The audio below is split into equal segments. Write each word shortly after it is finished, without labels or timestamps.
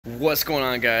What's going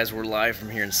on, guys? We're live from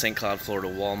here in St. Cloud, Florida,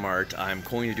 Walmart. I'm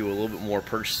going to do a little bit more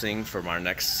purchasing from our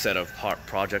next set of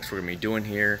projects we're going to be doing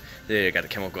here. They got the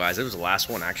chemical guys. It was the last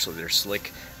one, actually. Their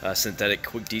slick synthetic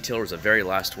quick detailer was the very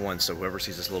last one, so whoever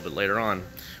sees this a little bit later on,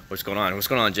 what's going on? What's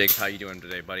going on, Jake? How you doing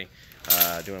today, buddy?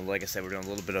 Like I said, we're doing a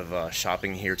little bit of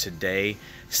shopping here today,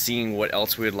 seeing what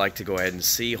else we would like to go ahead and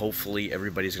see. Hopefully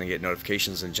everybody's going to get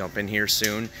notifications and jump in here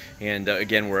soon. And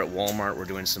again, we're at Walmart. We're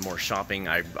doing some more shopping.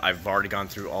 I've already gone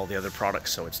through all the other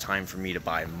products, so it's time for me to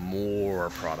buy more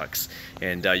products.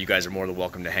 And you guys are more than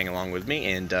welcome to hang along with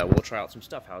me, and we'll try out some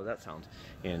stuff. How does that sound?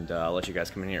 And I'll let you guys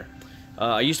come in here.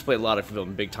 I used to play a lot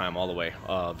of big time all the way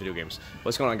video games.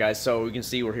 What's going on, guys? So you can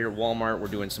see we're here at Walmart. We're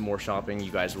doing some more shopping.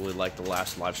 You guys really liked the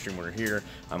last live stream we were here.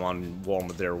 I'm on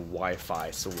Walmart their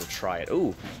Wi-Fi, so we'll try it.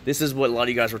 Oh, this is what a lot of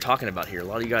you guys were talking about here. A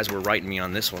lot of you guys were writing me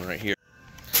on this one right here.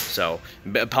 So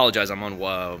apologize, I'm on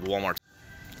Walmart.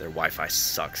 Their Wi-Fi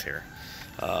sucks here.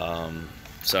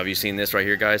 So have you seen this right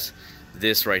here, guys?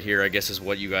 This right here, I guess, is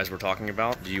what you guys were talking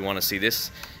about. Do you want to see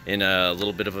this in a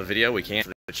little bit of a video? We can.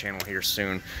 The channel here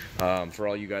soon. For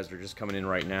all you guys that are just coming in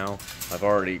right now, I've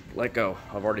already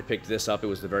picked this up. It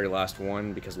was the very last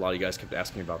one because a lot of you guys kept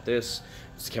asking about this.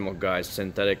 It's Chemical Guys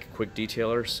synthetic quick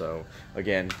detailer. So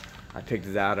again, I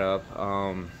picked that up.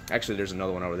 Actually, there's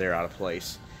another one over there out of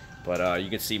place, but you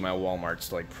can see my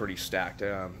Walmart's like pretty stacked.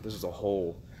 This is a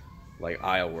whole like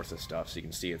aisle worth of stuff, so you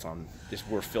can see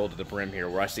we're filled to the brim here.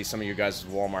 Where I see some of you guys'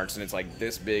 Walmarts and it's like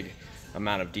this big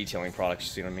amount of detailing products.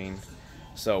 You see what I mean?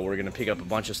 So we're gonna pick up a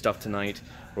bunch of stuff tonight.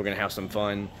 We're gonna have some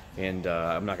fun, and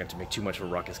I'm not gonna make too much of a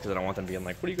ruckus because I don't want them being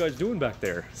like, "What are you guys doing back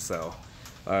there?" So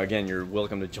again, you're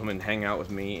welcome to come and hang out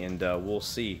with me, and we'll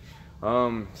see.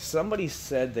 Somebody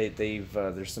said that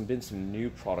there's been some new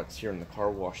products here in the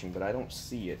car washing, but I don't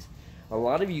see it. A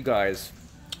lot of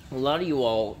you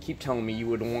all keep telling me you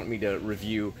would want me to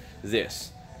review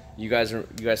this. You guys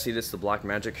see this, the Black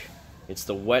Magic? It's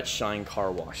the Wet Shine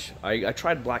Car Wash. I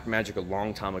tried Black Magic a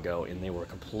long time ago, and they were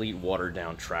complete watered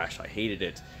down trash. I hated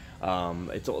it.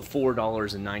 It's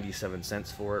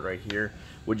 $4.97 for it right here.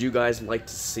 Would you guys like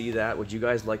to see that? Would you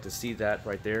guys like to see that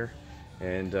right there?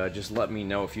 And just let me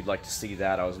know if you'd like to see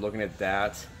that. I was looking at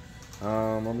that.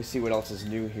 Let me see what else is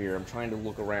new here. I'm trying to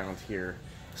look around here,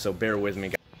 so bear with me,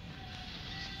 guys.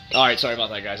 Alright, sorry about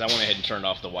that, guys. I went ahead and turned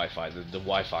off the Wi-Fi. The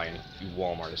Wi-Fi in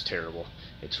Walmart is terrible.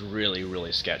 It's really,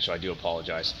 really sketch, so I do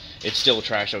apologize. It's still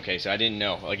trash. Okay, so I didn't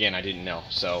know. Again, I didn't know.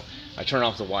 So I turned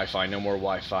off the Wi-Fi, no more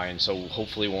Wi-Fi, and so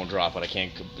hopefully it won't drop, but I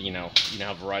can't, you know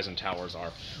how Verizon towers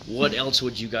are. What else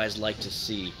would you guys like to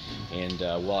see? And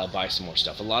while I buy some more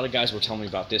stuff. A lot of guys were telling me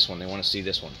about this one. They want to see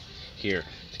this one. Here,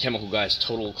 the Chemical Guys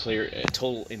Total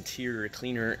Interior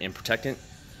Cleaner and Protectant.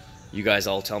 You guys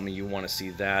all tell me you want to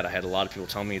see that. I had a lot of people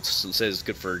tell me it says it's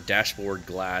good for dashboard,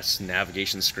 glass,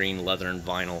 navigation screen, leather, and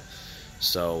vinyl.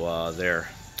 So there,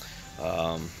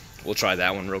 we'll try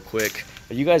that one real quick.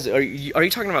 Are you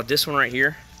talking about this one right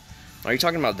here? Are you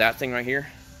talking about that thing right here?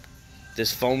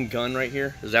 This foam gun right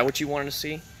here? Is that what you wanted to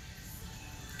see?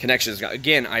 Connections.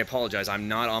 Again, I apologize. I'm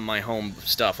not on my home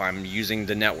stuff. I'm using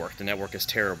the network. The network is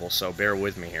terrible, so bear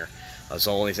with me here. That's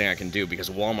the only thing I can do because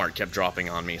Walmart kept dropping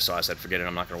on me, so I said, forget it,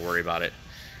 I'm not going to worry about it.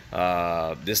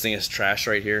 This thing is trash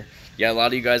right here. Yeah, a lot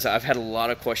of you guys, I've had a lot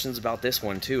of questions about this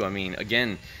one too. I mean,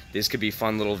 again, this could be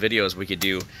fun little videos we could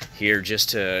do here just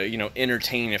to,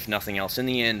 entertain if nothing else. In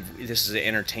the end, this is an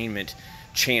entertainment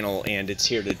channel, and it's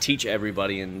here to teach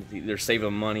everybody and either save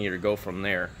them money or go from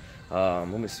there. Let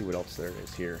me see what else there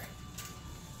is here.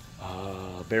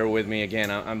 Bear with me again.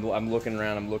 I'm looking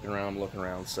around. I'm looking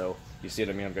around. So you see what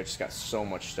I mean? I've just got so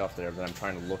much stuff there that I'm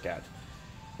trying to look at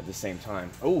the same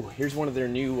time. Oh, here's one of their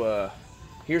new.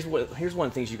 Here's one of the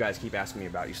things you guys keep asking me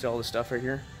about. You see all this stuff right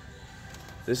here?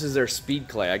 This is their speed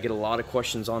clay. I get a lot of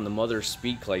questions on the Mother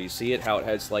speed clay. You see it? How it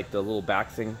has like the little back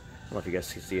thing. I don't know if you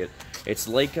guys can see it. It's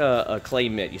like a clay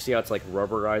mitt. You see how it's like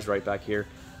rubberized right back here?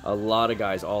 A lot of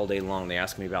guys all day long, they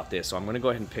ask me about this. So I'm going to go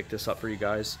ahead and pick this up for you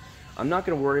guys. I'm not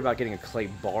going to worry about getting a clay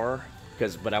bar,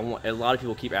 but a lot of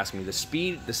people keep asking me.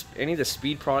 Any of the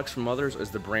speed products from Mothers is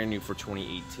the brand new for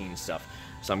 2018 stuff.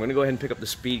 So I'm going to go ahead and pick up the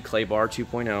Speed Clay Bar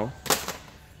 2.0.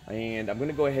 And I'm going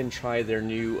to go ahead and try their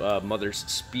new Mother's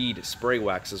Speed Spray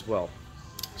Wax as well.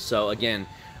 So again,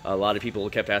 a lot of people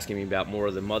kept asking me about more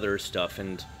of the Mother's stuff,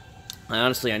 and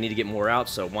honestly, I need to get more out,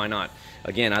 so why not?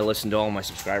 Again, I listen to all my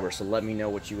subscribers, so let me know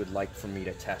what you would like for me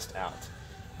to test out.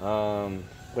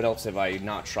 What else have I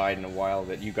not tried in a while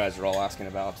that you guys are all asking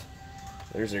about?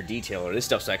 There's their detailer. This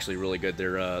stuff's actually really good.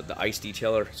 The ice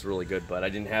detailer is really good, but I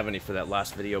didn't have any for that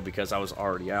last video because I was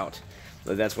already out.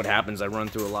 But that's what happens. I run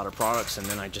through a lot of products, and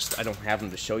then I don't have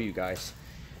them to show you guys.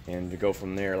 And to go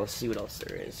from there, let's see what else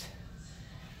there is.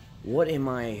 what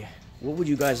would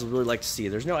you guys really like to see?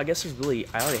 I guess there's really,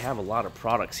 I already have a lot of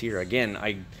products here. Again,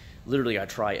 I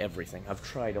try everything. I've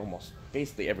tried almost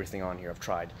basically everything on here. I've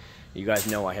tried. You guys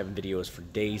know I have videos for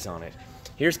days on it.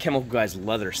 Here's Chemical Guy's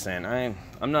leather scent.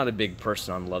 I'm not a big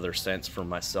person on leather scents for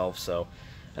myself, so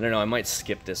I don't know. I might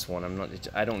skip this one.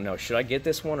 I don't know. Should I get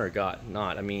this one or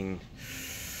not? I mean,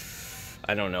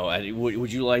 I don't know.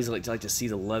 Would you guys like to see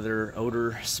the leather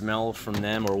odor smell from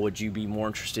them, or would you be more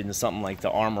interested in something like the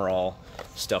Armor All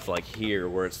stuff like here,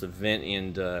 where it's the vent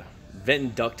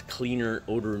and duct cleaner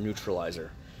odor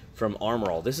neutralizer from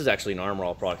Armor All? This is actually an Armor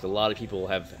All product. A lot of people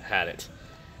have had it.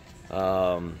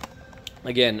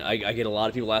 Again, I get a lot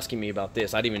of people asking me about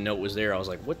this. I didn't even know it was there. I was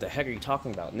like, what the heck are you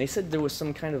talking about? And they said there was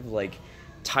some kind of like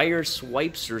tire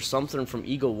swipes or something from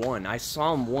Eagle One. I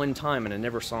saw them one time and I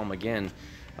never saw them again.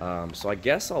 So I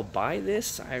guess I'll buy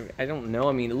this. I don't know.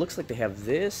 I mean, it looks like they have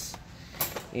this,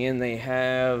 and they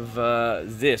have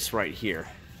this right here,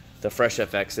 the Fresh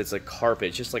FX. It's a carpet.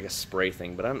 It's just like a spray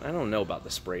thing, but I don't know about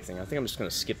the spray thing. I think I'm just gonna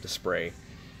skip the spray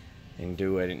and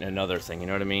do it another thing. You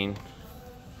know what I mean?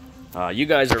 You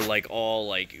guys are like all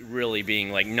like really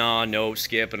being like, nah, no,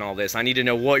 skip and all this. I need to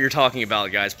know what you're talking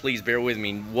about, guys. Please bear with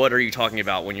me. What are you talking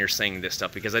about when you're saying this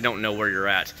stuff? Because I don't know where you're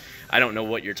at. I don't know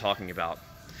what you're talking about.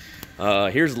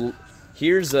 Here's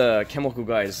Chemical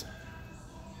Guy's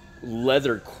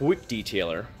leather quick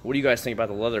detailer. What do you guys think about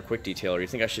the leather quick detailer? Do you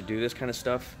think I should do this kind of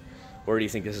stuff, or do you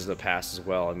think this is the past as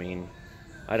well? I mean,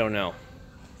 I don't know.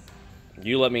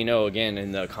 You let me know again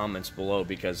in the comments below,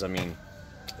 because I mean,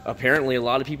 apparently a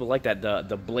lot of people like that.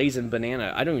 The Blazing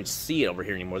Banana, I don't even see it over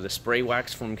here anymore. The spray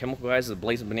wax from Chemical Guys, the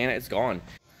Blazing Banana, it's gone.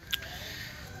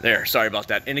 There, sorry about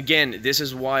that. And again, this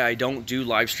is why I don't do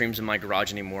live streams in my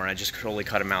garage anymore, and I just totally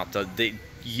cut them out. The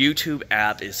YouTube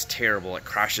app is terrible. It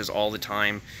crashes all the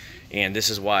time, and this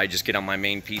is why I just get on my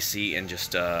main PC and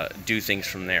just do things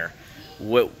from there.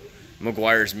 What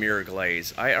Meguiar's Mirror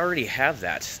Glaze, I already have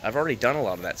that. I've already done a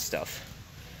lot of that stuff.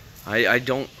 I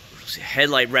don't...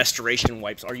 Headlight restoration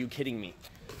wipes, are you kidding me?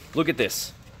 Look at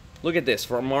this. Look at this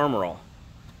from Armor All.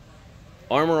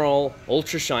 Armor All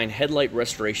Ultra Shine Headlight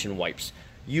Restoration Wipes.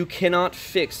 You cannot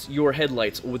fix your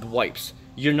headlights with wipes.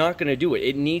 You're not going to do it.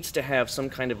 It needs to have some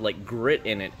kind of like grit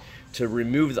in it to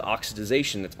remove the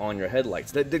oxidization that's on your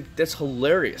headlights. That's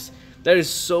hilarious. That is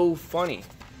so funny.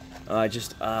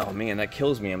 Oh man, that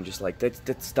kills me. I'm just like,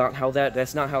 that's not how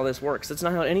this works. That's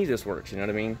not how any of this works. You know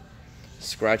what I mean?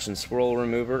 Scratch and swirl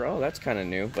remover. Oh, that's kind of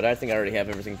new, but I think I already have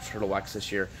everything for Turtle Wax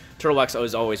this year. Turtle Wax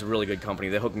is always a really good company.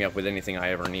 They hook me up with anything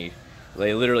I ever need.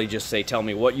 They literally just say, tell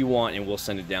me what you want, and we'll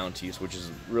send it down to you, which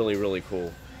is really, really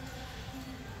cool.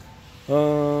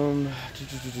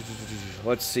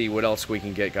 Let's see what else we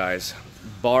can get, guys.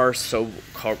 Bar soap,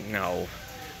 no.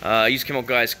 Use Chemical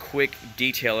Guys quick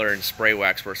detailer and spray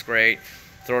wax works great.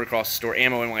 Throw it across the store.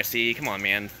 Ammo NYC. Come on,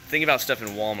 man. Think about stuff in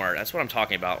Walmart. That's what I'm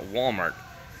talking about. Walmart.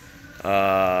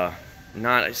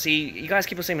 See, you guys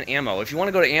keep on saying ammo. If you want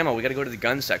to go to ammo, we got to go to the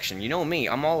gun section. You know me,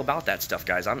 I'm all about that stuff,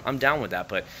 guys. I'm down with that.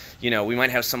 But you know, we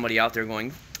might have somebody out there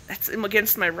going, "That's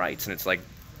against my rights," and it's like,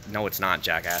 no, it's not,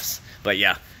 jackass. But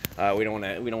yeah, we don't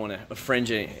want to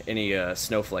infringe any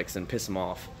snowflakes and piss them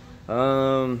off.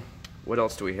 What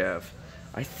else do we have?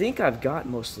 I think I've got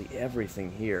mostly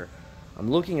everything here. I'm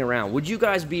looking around. Would you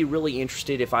guys be really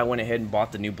interested if I went ahead and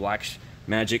bought the new Black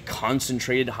Magic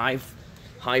concentrated high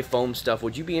foam stuff?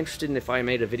 Would you be interested in if I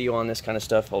made a video on this kind of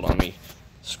stuff? Hold on, let me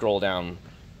scroll down.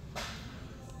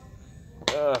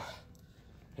 There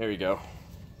you go.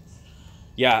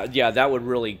 Yeah, that would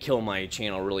really kill my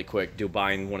channel really quick,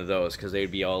 buying one of those, because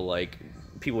they'd be all like,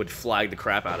 people would flag the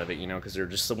crap out of it, you know, because there are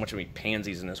just so much of me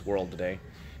pansies in this world today.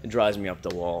 It drives me up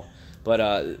the wall.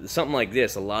 But something like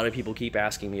this, a lot of people keep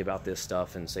asking me about this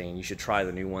stuff and saying you should try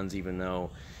the new ones, even though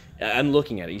I'm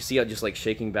looking at it. You see how just like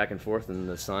shaking back and forth in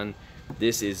the sun?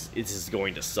 This is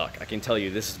going to suck. I can tell you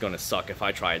this is going to suck if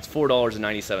I try it. It's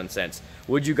 $4.97.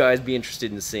 Would you guys be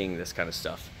interested in seeing this kind of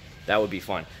stuff? That would be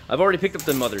fun. I've already picked up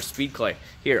the Mother Speed Clay.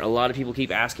 Here, a lot of people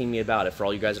keep asking me about it. For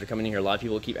all you guys that are coming in here, a lot of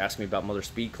people keep asking me about Mother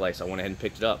Speed Clay, so I went ahead and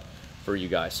picked it up for you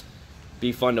guys.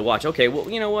 Be fun to watch. Okay, well,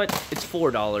 you know what? It's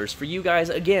 $4 for you guys.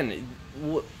 Again,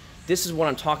 this is what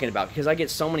I'm talking about, because I get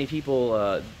so many people,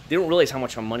 they don't realize how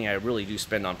much money I really do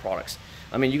spend on products.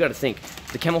 I mean, you got to think,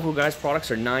 the Chemical Guys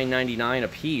products are $9.99 a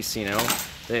piece, you know.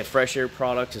 The Fresh Air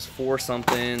product is $4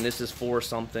 something. This is $4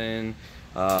 something.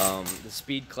 The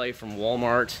Speed Clay from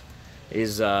Walmart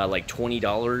is like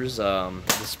 $20.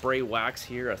 The spray wax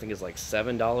here, I think, is like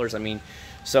 $7. I mean,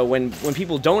 so when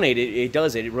people donate it,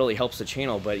 it really helps the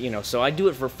channel. But you know, so I do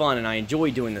it for fun and I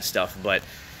enjoy doing this stuff. But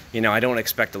you know, I don't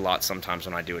expect a lot sometimes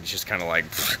when I do it. It's just kind of like,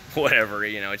 whatever,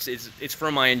 you know, it's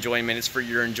for my enjoyment. It's for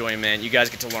your enjoyment. You guys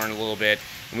get to learn a little bit,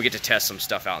 and we get to test some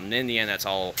stuff out. And in the end, that's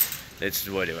all it's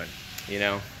what we're doing, you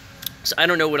know. So I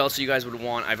don't know what else you guys would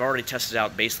want. I've already tested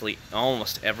out basically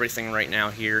almost everything right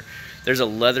now here. There's a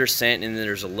leather scent, and then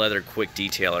there's a leather quick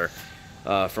detailer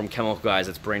from Chemical Guys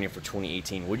that's brand new for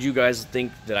 2018. Would you guys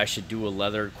think that I should do a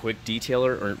leather quick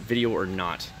detailer or video or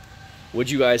not? Would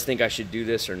you guys think I should do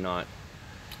this or not?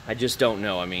 I just don't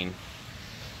know. I mean,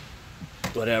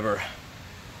 whatever.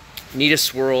 Need a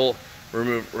swirl,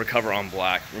 recover on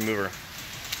black, remover.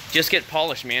 Just get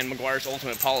polished, man. Meguiar's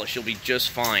Ultimate Polish. You'll be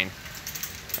just fine.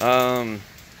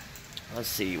 Let's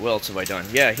see. What else have I done?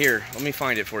 Yeah, here. Let me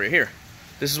find it for you. Here.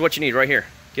 This is what you need right here.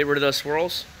 Get rid of those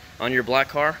swirls on your black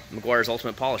car. Meguiar's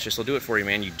Ultimate Polish. This will do it for you,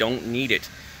 man. You don't need it.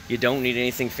 You don't need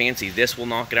anything fancy. This will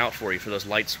knock it out for you for those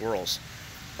light swirls.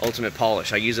 Ultimate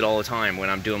Polish. I use it all the time when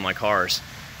I'm doing my cars.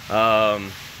 Yeah,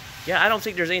 I don't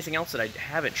think there's anything else that I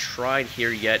haven't tried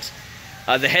here yet.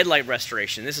 The headlight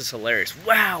restoration. This is hilarious.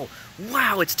 Wow.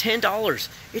 Wow, it's $10.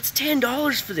 It's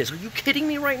 $10 for this. Are you kidding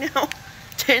me right now?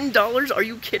 $10? Are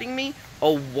you kidding me?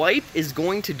 A wipe is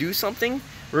going to do something?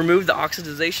 Remove the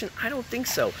oxidization? I don't think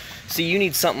so. See, you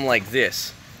need something like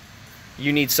this.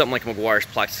 You need something like Meguiar's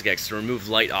Plastic X to remove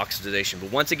light oxidization.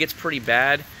 But once it gets pretty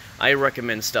bad, I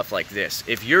recommend stuff like this.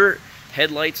 If your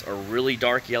headlights are really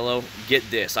dark yellow, get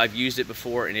this. I've used it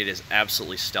before and it is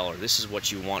absolutely stellar. This is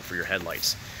what you want for your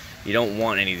headlights. You don't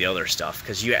want any of the other stuff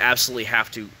because you absolutely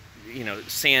have to, you know,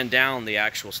 sand down the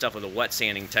actual stuff with a wet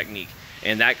sanding technique.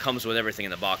 And that comes with everything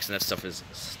in the box, and that stuff is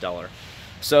stellar.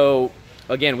 So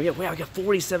again, we got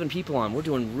 47 people on. We're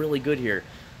doing really good here.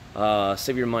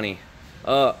 Save your money.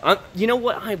 You know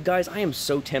what, guys? I am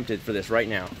so tempted for this right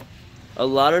now. A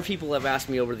lot of people have asked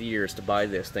me over the years to buy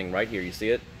this thing right here. You see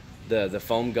it? The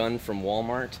foam gun from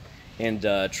Walmart, and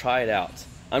try it out.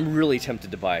 I'm really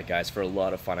tempted to buy it, guys, for a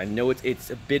lot of fun. I know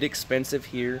it's a bit expensive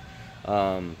here,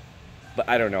 but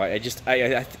I don't know.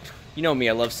 You know me,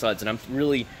 I love suds, and I'm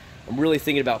really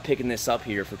thinking about picking this up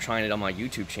here for trying it on my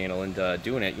YouTube channel and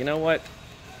doing it. You know what?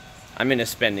 I'm in a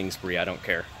spending spree. I don't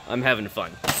care. I'm having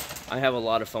fun. I have a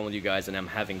lot of fun with you guys, and I'm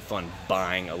having fun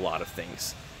buying a lot of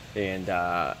things. And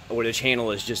where the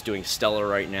channel is just doing stellar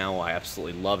right now. I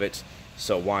absolutely love it.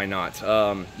 So why not?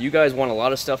 You guys want a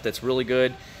lot of stuff that's really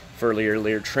good for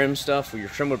your trim stuff. Your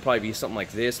trim would probably be something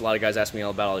like this. A lot of guys ask me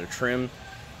all about all their trim.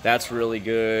 That's really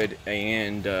good.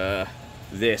 And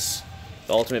this,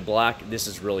 the Ultimate Black, this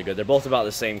is really good. They're both about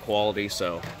the same quality,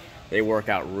 so they work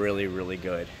out really, really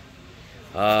good.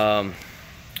 How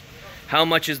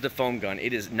much is the foam gun?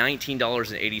 It is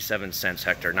 $19.87,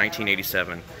 Hector.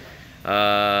 $19.87.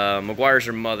 Meguiar's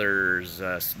or Mother's,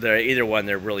 they're either one,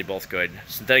 they're really both good.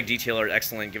 Synthetic detailer,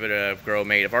 excellent. Give it a grow,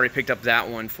 mate. I've already picked up that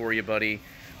one for you, buddy.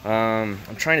 I'm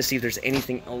trying to see if there's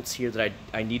anything else here that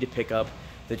I need to pick up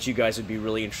that you guys would be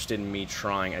really interested in me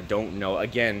trying. I don't know.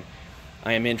 Again,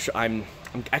 I'm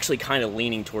actually kind of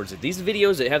leaning towards it. These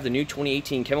videos that have the new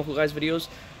 2018 Chemical Guys videos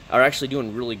are actually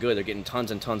doing really good. They're getting tons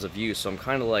and tons of views, so I'm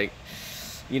kind of like,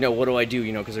 you know, what do I do,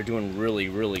 you know, because they're doing really,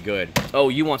 really good. Oh,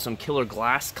 you want some killer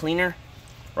glass cleaner?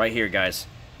 Right here, guys.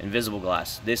 Invisible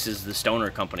Glass. This is the Stoner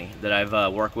company that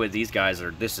I've worked with. These guys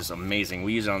this is amazing.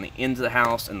 We use it on the ends of the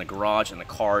house, in the garage, in the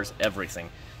cars, everything.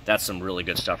 That's some really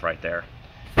good stuff right there.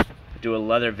 Do a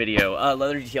leather video.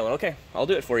 Leather detailer. Okay, I'll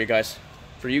do it for you guys.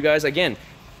 For you guys, again,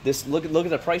 this look at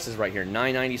the prices right here,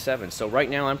 $9.97. So right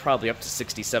now I'm probably up to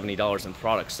 $60, $70 in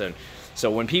products.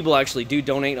 So when people actually do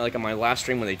donate, like on my last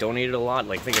stream when they donated a lot,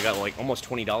 like I think I got like almost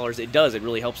 $20, it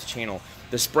really helps the channel.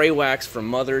 The spray wax from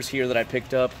Mother's here that I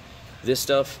picked up, this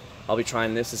stuff, I'll be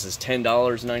trying this. This is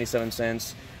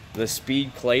 $10.97. The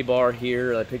Speed Clay Bar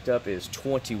here that I picked up is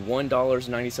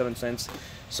 $21.97.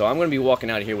 So I'm going to be walking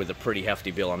out of here with a pretty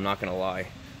hefty bill, I'm not going to lie.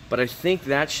 But I think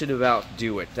that should about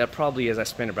do it. That probably is, I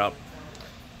spent about,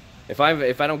 if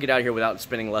I don't get out of here without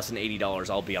spending less than $80,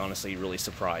 I'll be honestly really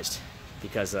surprised.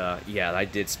 Because, yeah, I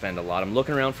did spend a lot. I'm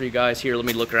looking around for you guys. Here, let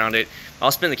me look around it.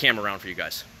 I'll spin the camera around for you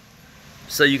guys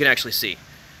so you can actually see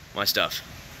my stuff.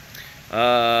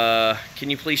 Can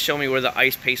you please show me where the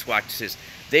ice paste wax is?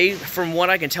 From what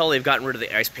I can tell, they've gotten rid of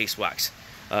the ice paste wax.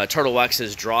 Turtle Wax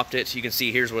has dropped it. You can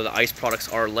see here's where the ice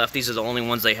products are left. These are the only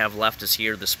ones they have left is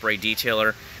here, the spray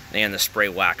detailer and the spray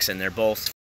wax, and they're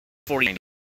both $40.90.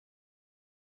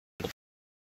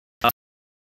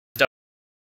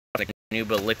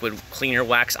 Nuba liquid cleaner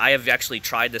wax. I have actually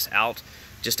tried this out,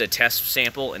 just a test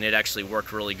sample, and it actually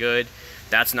worked really good.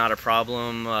 That's not a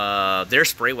problem. Their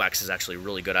spray wax is actually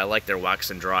really good. I like their wax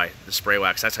and dry. The spray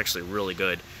wax, that's actually really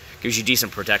good. Gives you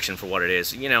decent protection for what it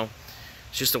is. You know,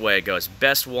 It's just the way it goes.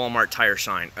 Best Walmart tire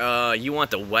shine. You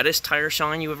want the wettest tire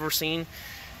shine you've ever seen?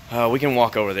 We can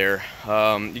walk over there.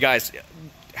 You guys,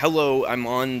 hello, I'm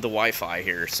on the Wi-Fi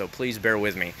here, so please bear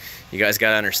with me. You guys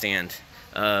gotta understand.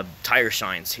 Tire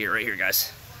shines here, right here,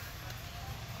 guys.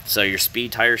 So your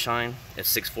speed tire shine is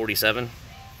 647.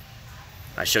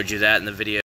 I showed you that in the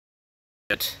video.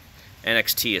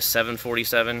 NXT is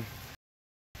 747,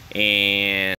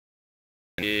 and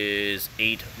is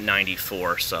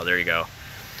 894. So there you go.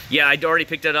 Yeah, I'd already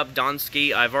picked it up,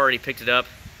 Donski. I've already picked it up.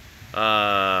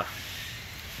 No,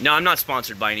 I'm not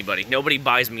sponsored by anybody. Nobody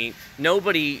buys me.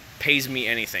 Nobody pays me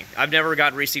anything. I've never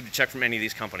received a check from any of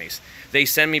these companies. They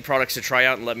send me products to try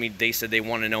out and let me. They said they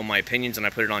want to know my opinions, and I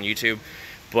put it on YouTube.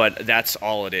 But that's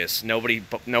all it is. Nobody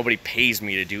pays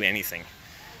me to do anything.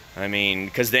 I mean,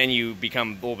 because then you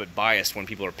become a little bit biased when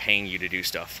people are paying you to do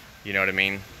stuff. You know what I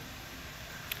mean?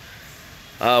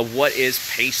 What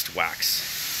is paste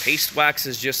wax? Paste wax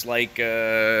is just like,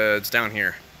 it's down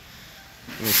here.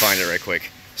 Let me find it right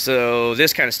quick. So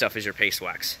this kind of stuff is your paste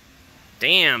wax.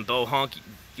 Damn, Bo Honk,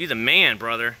 you the man,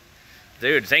 brother.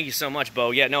 Dude, thank you so much,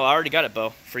 Bo. Yeah, no, I already got it,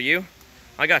 Bo. For you?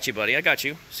 I got you, buddy. I got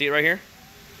you. See it right here?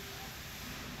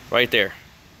 Right there.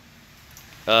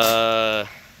 I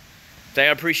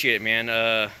appreciate it, man.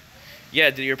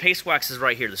 Yeah, your paste wax is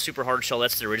right here. The super hard shell,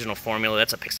 that's the original formula.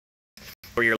 That's a paste.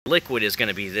 Or your liquid is going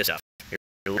to be this stuff.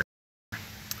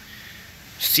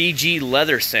 CG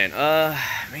leather scent.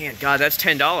 Man, God, that's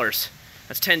 $10.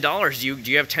 That's $10.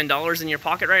 Do you have $10 in your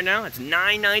pocket right now? It's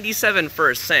 $9.97 for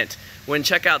a scent. When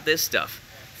check out this stuff.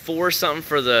 $4 something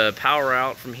for the power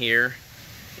out from here,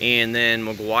 and then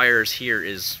McGuire's here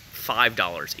is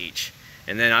 $5 each.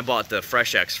 And then I bought the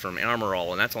Fresh X from Armor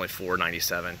All, and that's only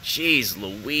 $4.97. Jeez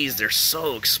Louise, they're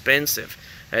so expensive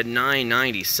at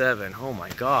 $9.97. Oh my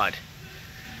God.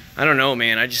 I don't know,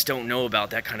 man. I just don't know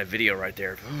about that kind of video right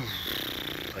there.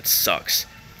 That sucks.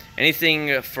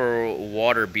 Anything for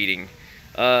water beating.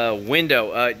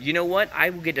 Window. You know what? I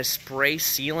will get a spray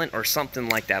sealant or something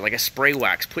like that, like a spray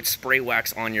wax. Put spray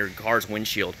wax on your car's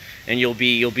windshield, and you'll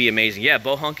be amazing. Yeah,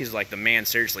 Bo Hunk is like the man.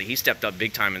 Seriously, he stepped up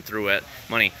big time and threw it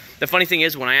money. The funny thing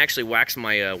is, when I actually wax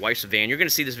my wife's van, you're gonna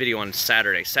see this video on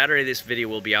Saturday. Saturday, this video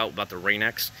will be out about the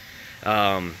Rain-X.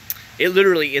 It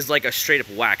literally is like a straight up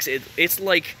wax. It's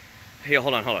like, hey,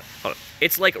 hold on.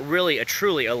 It's like really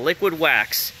truly a liquid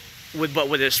wax but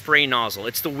with a spray nozzle.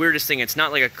 It's the weirdest thing. It's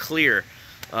not like a clear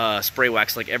spray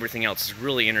wax like everything else. It's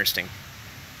really interesting.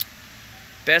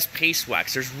 Best paste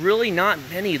wax. There's really not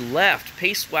many left.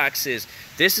 Paste waxes.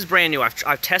 This is brand new.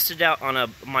 I've tested it out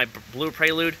on my Blue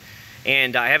Prelude,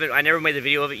 and I never made the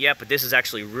video of it yet, but this is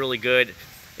actually really good,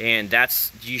 and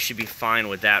you should be fine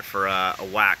with that for a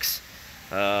wax.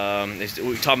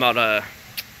 We're talking about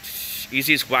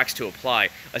easiest wax to apply.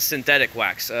 A synthetic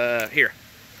wax. Here.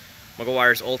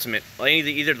 McGuire's Ultimate.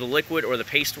 Either the liquid or the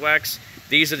paste wax.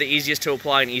 These are the easiest to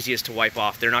apply and easiest to wipe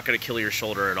off. They're not going to kill your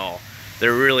shoulder at all.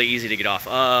 They're really easy to get off.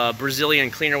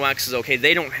 Brazilian cleaner wax is okay.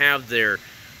 They don't have their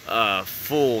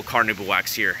full carnauba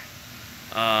wax here.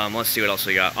 Let's see what else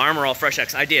we got. Armor All Fresh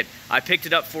X. I did. I picked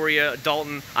it up for you,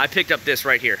 Dalton. I picked up this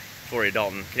right here for you,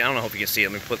 Dalton. I don't know if you can see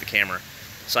it. Let me put the camera.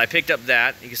 So I picked up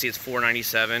that. You can see it's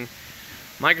 $4.97.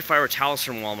 Microfiber towels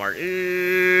from Walmart.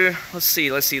 Let's see.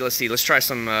 Let's try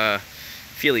some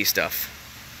feely stuff.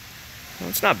 Well,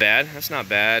 it's not bad. That's not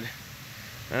bad.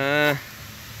 I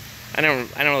don't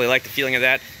really like the feeling of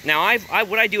that. Now,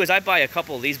 what I do is I buy a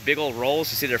couple of these big old rolls.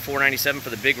 You see, they're $4.97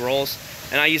 for the big rolls,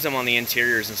 and I use them on the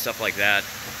interiors and stuff like that.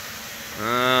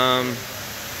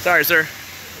 Sorry, sir.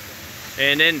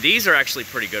 And then these are actually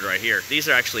pretty good right here. These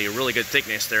are actually a really good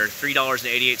thickness. They're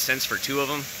 $3.88 for 2 of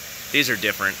them. These are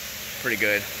different. Pretty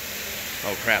good.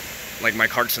 Oh crap. Like my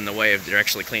cart's in the way if they're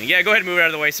actually cleaning. Yeah, go ahead and move it out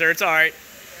of the way, sir. It's alright.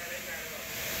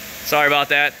 Sorry about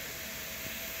that.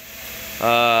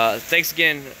 Thanks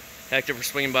again, Hector, for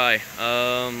swinging by.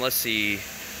 Let's see.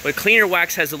 But cleaner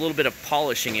wax has a little bit of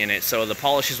polishing in it, so the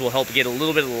polishes will help get a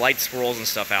little bit of the light swirls and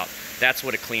stuff out. That's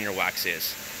what a cleaner wax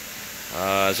is.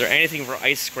 Is there anything for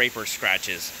ice scraper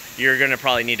scratches? You're going to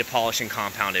probably need to polish and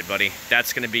compound it, buddy.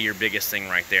 That's going to be your biggest thing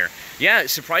right there. Yeah,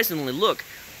 surprisingly, look.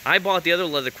 I bought the other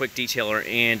leather quick detailer,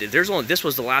 and this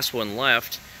was the last one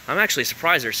left. I'm actually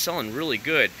surprised they're selling really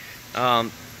good.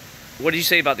 What did you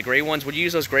say about the gray ones? Would you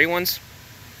use those gray ones?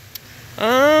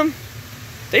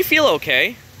 They feel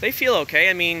okay. They feel okay.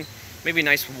 I mean, maybe a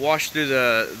nice wash through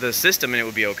the system, and it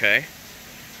would be okay.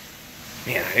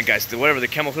 Man, hey guys, whatever the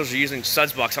chemicals are using,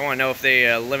 Suds Box, I want to know if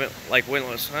they limit like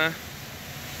windlass, huh?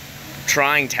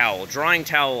 Drying towel. Drying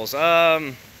towels.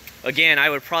 Again, I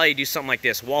would probably do something like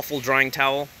this. Waffle drying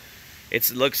towel.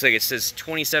 It looks like it says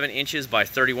 27 inches by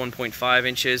 31.5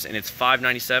 inches, and it's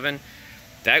 $5.97.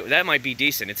 That might be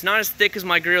decent. It's not as thick as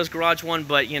my Grillo's Garage one,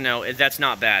 but you know, that's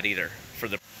not bad either for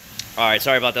the. All right,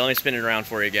 sorry about that. Let me spin it around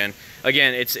for you again.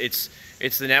 Again, it's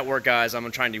the network, guys.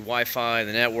 I'm trying to do Wi-Fi,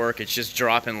 the network. It's just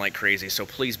dropping like crazy. So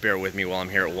please bear with me while I'm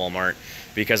here at Walmart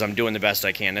because I'm doing the best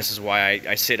I can. This is why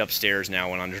I sit upstairs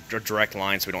now when I'm direct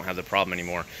line so we don't have the problem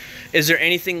anymore. Is there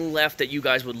anything left that you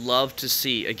guys would love to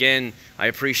see? Again, I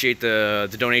appreciate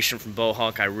the donation from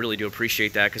Bohawk. I really do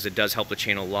appreciate that because it does help the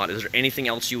channel a lot. Is there anything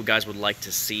else you guys would like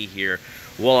to see here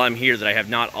while I'm here that I have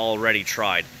not already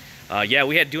tried? Yeah,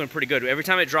 we had doing pretty good. Every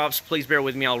time it drops, please bear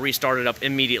with me. I'll restart it up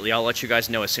immediately. I'll let you guys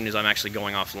know as soon as I'm actually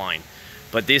going offline.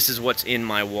 But this is what's in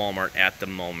my Walmart at the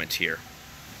moment here.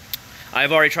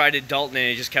 I've already tried it Dalton,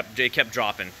 and it kept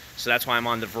dropping. So that's why I'm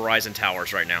on the Verizon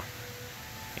towers right now.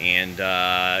 And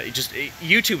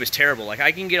YouTube is terrible. Like,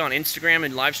 I can get on Instagram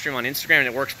and live stream on Instagram, and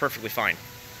it works perfectly fine.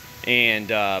 And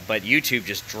but YouTube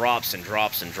just drops and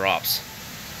drops and drops.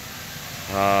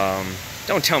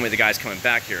 Don't tell me the guy's coming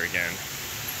back here again.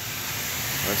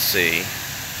 Let's see.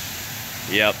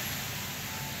 Yep.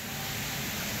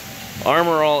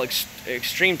 Armor All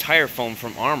Extreme Tire Foam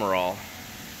from Armor All.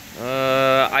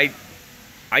 I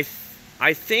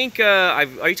think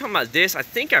are you talking about this? I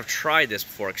think I've tried this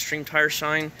before. Extreme Tire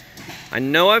Shine. I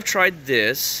know I've tried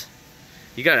this.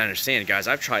 You gotta understand, guys.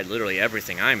 I've tried literally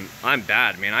everything. I'm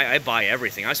bad, man. I buy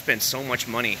everything. I spend so much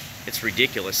money. It's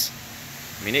ridiculous.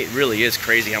 I mean, it really is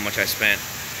crazy how much I spent.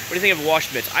 What do you think of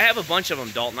wash bits? I have a bunch of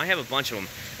them, Dalton. I have a bunch of them.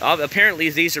 Apparently,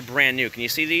 these are brand new. Can you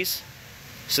see these?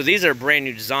 So these are a brand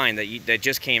new design that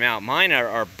just came out. Mine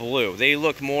are blue. They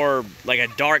look more like a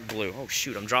dark blue. Oh,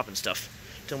 shoot, I'm dropping stuff.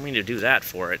 Don't mean to do that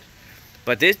for it.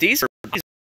 But these are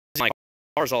my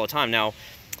cars all the time. Now,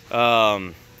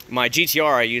 my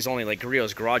GTR, I use only like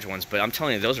Grillo's Garage ones, but I'm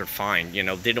telling you, those are fine. You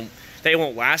know, they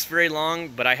won't last very long,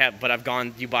 but I've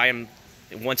gone, you buy them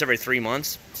once every 3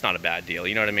 months. It's not a bad deal,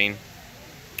 you know what I mean?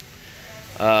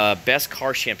 Best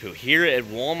car shampoo here at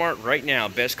Walmart right now.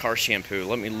 Best car shampoo.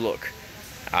 Let me look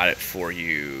at it for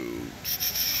you.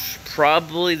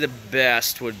 Probably the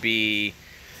best would be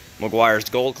Meguiar's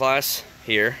Gold Class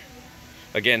here.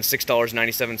 Again,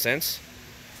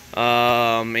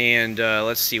 $6.97.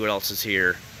 Let's see what else is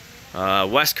here.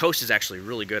 West Coast is actually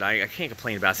really good. I can't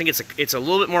complain about it. I think it's a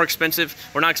little bit more expensive.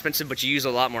 Or not expensive, but you use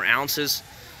a lot more ounces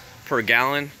per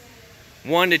gallon.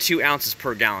 1 to 2 ounces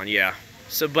per gallon, yeah.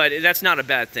 So, but that's not a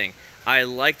bad thing. I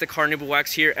like the Carnauba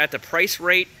Wax here. At the price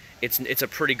rate, it's a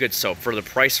pretty good soap for the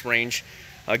price range.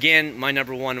 Again, my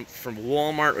number one from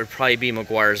Walmart would probably be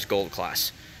Meguiar's Gold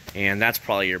Class. And that's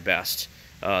probably your best.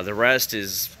 The rest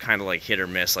is kind of like hit or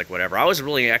miss, like whatever. I was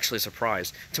really actually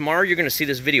surprised. Tomorrow you're going to see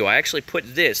this video. I actually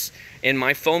put this in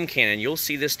my foam cannon. You'll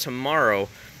see this tomorrow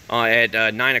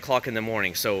at 9 o'clock in the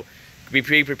morning. So be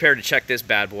prepared to check this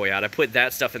bad boy out. I put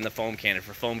that stuff in the foam cannon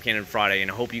for Foam Cannon Friday, and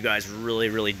I hope you guys really,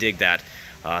 really dig that.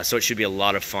 So it should be a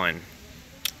lot of fun.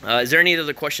 Is there any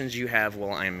other questions you have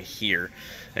while I'm here?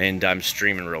 And I'm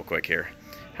streaming real quick here.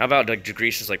 How about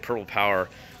degreasers like Purple Power?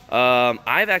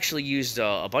 I've actually used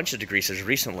a bunch of degreasers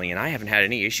recently, and I haven't had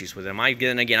any issues with them.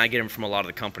 Again, I get them from a lot of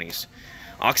the companies.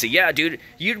 Oxy, yeah, dude,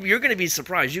 you're going to be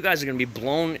surprised. You guys are going to be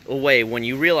blown away when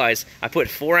you realize I put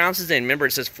 4 ounces in. Remember,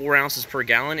 it says 4 ounces per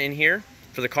gallon in here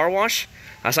for the car wash?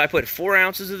 So I put 4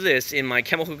 ounces of this in my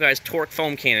Chemical Guys Torque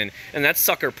Foam Cannon, and that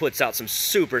sucker puts out some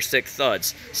super sick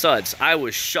suds. I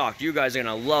was shocked. You guys are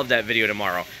going to love that video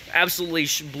tomorrow. Absolutely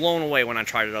blown away when I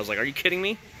tried it. I was like, are you kidding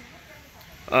me?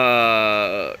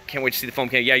 Can't wait to see the foam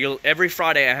cannon. Yeah, every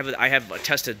Friday I have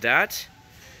tested that.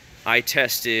 I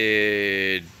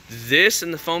tested this in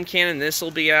the foam cannon. This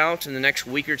will be out in the next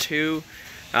week or two.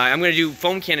 I'm going to do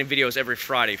foam cannon videos every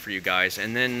Friday for you guys.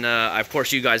 And then, of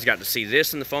course, you guys got to see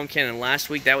this in the foam cannon last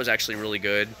week. That was actually really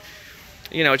good.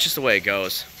 You know, it's just the way it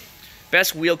goes.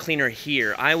 Best wheel cleaner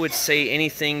here. I would say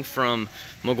anything from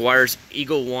Meguiar's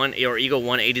Eagle 1 or Eagle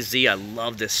 1 A to Z. I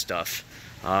love this stuff.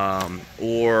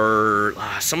 Or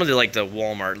some of the, like the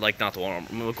Walmart, like not the Walmart,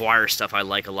 Meguiar stuff. I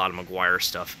like a lot of Meguiar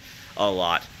stuff. A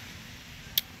lot.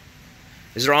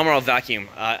 Is there Armor All vacuum?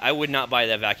 I would not buy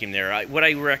that vacuum there. What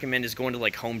I recommend is going to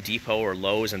like Home Depot or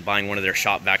Lowe's and buying one of their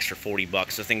shop vacs for 40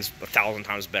 bucks. The thing's 1,000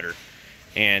 times better.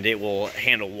 And it will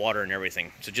handle water and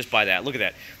everything. So just buy that. Look at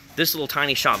that. This little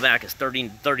tiny shop vac is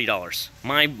 $30.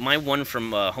 My one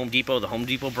from Home Depot, the Home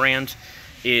Depot brand,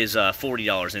 is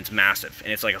 $40, and it's massive.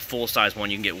 And it's like a full-size one.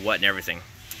 You can get wet and everything.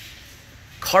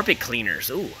 Carpet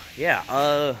cleaners. Ooh, yeah.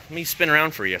 Let me spin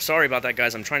around for you. Sorry about that,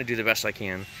 guys. I'm trying to do the best I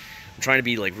can. I'm trying to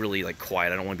be like really like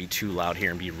quiet. I don't want to be too loud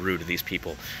here and be rude to these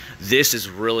people. This is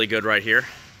really good right here.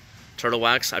 Turtle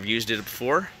Wax. I've used it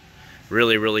before.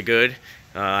 Really, really good.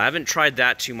 I haven't tried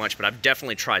that too much, but I've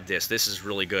definitely tried this. This is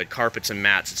really good. Carpets and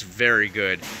mats, it's very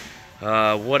good.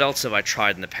 What else have I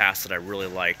tried in the past that I really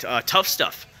liked? Tough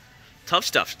Stuff. Tough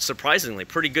Stuff, surprisingly,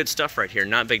 pretty good stuff right here,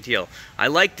 not a big deal. I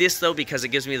like this though because it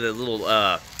gives me the little,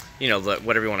 you know,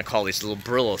 whatever you want to call these little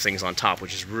Brillo things on top,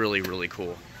 which is really, really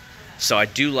cool. So I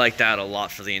do like that a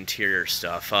lot for the interior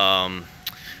stuff.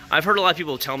 I've heard a lot of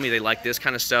people tell me they like this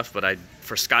kind of stuff, but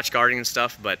for Scotch guarding and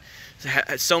stuff, but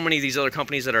so many of these other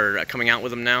companies that are coming out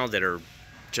with them now that are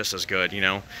just as good, you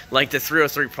know? Like the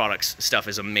 303 products stuff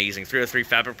is amazing. 303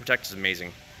 Fabric Protect is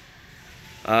amazing.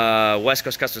 West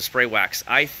Coast Custom Spray Wax.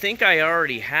 I think I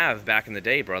already have back in the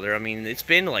day, brother. I mean, it's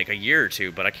been like a year or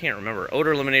two, but I can't remember.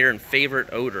 Odor Eliminator and Favorite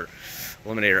Odor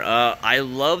Eliminator. I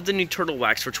love the new Turtle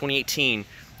Wax for 2018.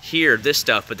 Here, this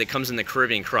stuff, but it comes in the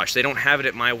Caribbean Crush. They don't have it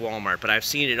at my Walmart, but I've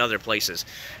seen it in other places.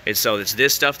 And so it's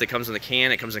this stuff that comes in the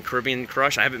can. It comes in Caribbean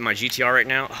Crush. I have it in my GTR right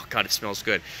now. Oh, God, it smells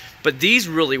good. But these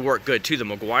really work good, too. The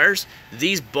Meguiar's,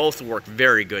 these both work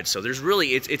very good. So there's really,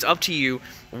 it's up to you,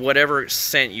 whatever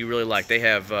scent you really like. They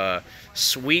have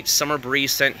Sweet Summer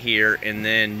Breeze scent here, and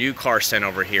then New Car scent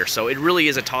over here. So it really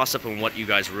is a toss-up on what you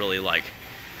guys really like.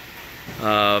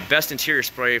 Best interior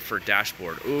spray for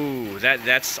dashboard. Ooh,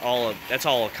 that's all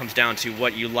it comes down to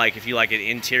what you like, if you like it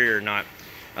interior or not.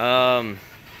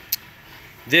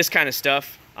 This kind of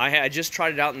stuff, I just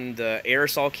tried it out in the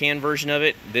aerosol can version of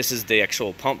it. This is the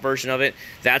actual pump version of it.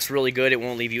 That's really good. It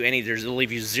won't leave you it'll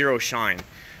leave you zero shine.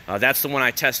 That's the one I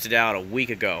tested out a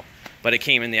week ago, but it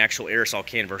came in the actual aerosol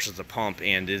can versus the pump,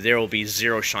 and there will be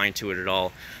zero shine to it at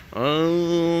all.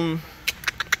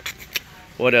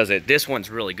 What is it? This one's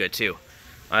really good too.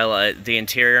 I like the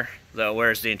interior.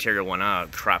 Where's the interior one? Oh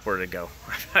crap, where did it go?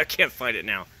 I can't find it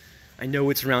now. I know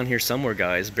it's around here somewhere,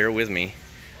 guys. Bear with me.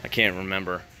 I can't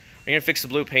remember. Are you gonna fix the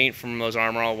blue paint from those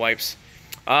Armor All wipes?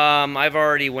 I've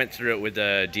already went through it with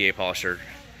the DA polisher.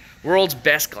 World's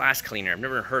best glass cleaner. I've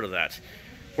never heard of that.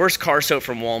 Worst car soap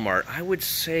from Walmart. I would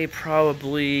say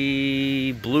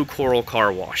probably Blue Coral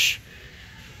Car Wash.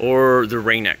 Or the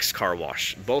Rain-X car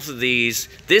wash. Both of these,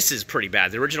 this is pretty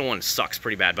bad. The original one sucks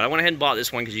pretty bad, but I went ahead and bought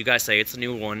this one because you guys say it's the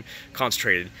new one,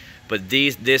 concentrated. But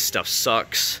this stuff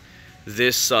sucks.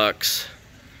 This sucks.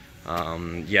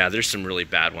 Yeah, there's some really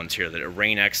bad ones here. The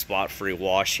Rain-X spot-free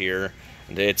wash here,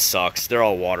 it sucks. They're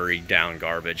all watery down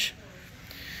garbage.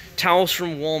 Towels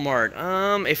from Walmart.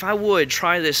 If I would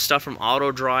try this stuff from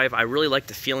Auto Drive, I really like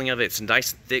the feeling of it. It's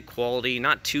nice, thick quality,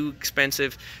 not too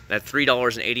expensive. That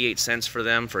 $3.88 for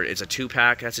them. It's a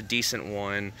 2-pack. That's a decent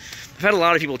one. I've had a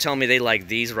lot of people tell me they like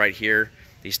these right here,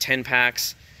 these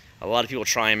 10-packs. A lot of people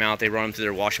try them out. They run them through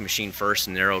their washing machine first,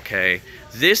 and they're okay.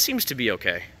 This seems to be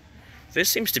okay. This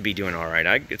seems to be doing all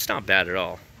right. It's not bad at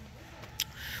all.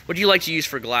 What do you like to use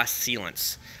for glass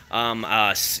sealants?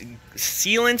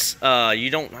 Sealants, I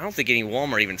don't think any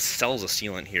Walmart even sells a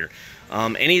sealant here.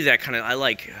 Any of that kind of, I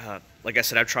like I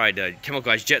said, I've tried Chemical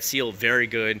Guys Jet Seal, very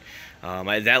good.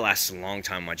 That lasts a long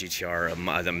time on my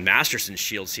GTR. The Masterson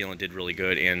Shield Sealant did really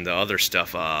good, and the other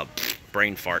stuff,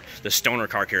 brain fart. The Stoner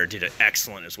Car Care did it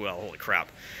excellent as well, holy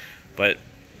crap. But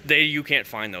you can't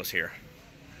find those here.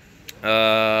 It's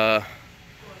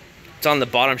on the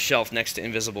bottom shelf next to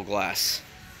Invisible Glass.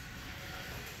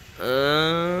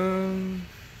 Oh,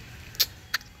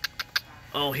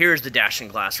 here's the dash and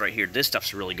glass right here. This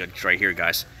stuff's really good right here,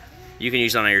 guys. You can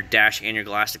use it on your dash and your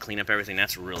glass to clean up everything.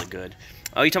 That's really good.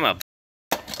 Oh, you talking about...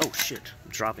 Oh, shit. I'm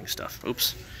dropping stuff.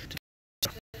 Oops.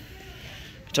 You're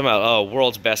talking about,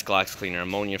 world's best glass cleaner.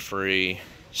 Ammonia-free,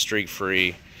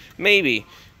 streak-free. Maybe.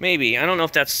 I don't know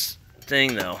if that's a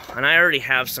thing, though. And I already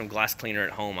have some glass cleaner at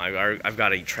home. I've got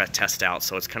to test out,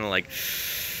 so it's kind of like...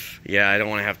 Yeah, I don't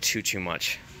want to have too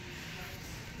much.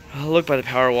 Look by the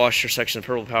power washer section, the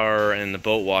purple power, and the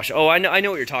boat wash. Oh, I know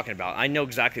what you're talking about. I know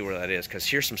exactly where that is, because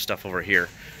here's some stuff over here.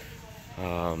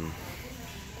 Auto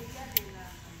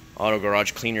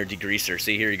Garage Cleaner Degreaser.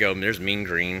 See, here you go. There's Mean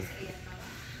Green.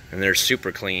 And there's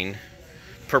Super Clean.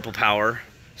 Purple Power.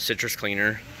 Citrus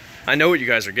Cleaner. I know what you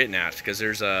guys are getting at, because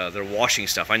there's they're washing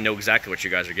stuff. I know exactly what you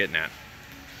guys are getting at.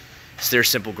 So there's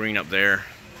Simple Green up there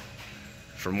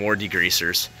for more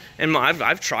degreasers. And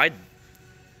I've tried...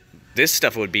 This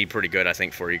stuff would be pretty good, I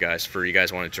think, for you guys want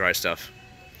to try stuff.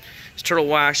 Is Turtle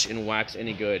Wash and Wax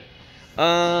any good?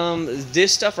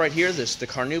 This stuff right here, the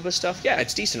Carnauba stuff, yeah,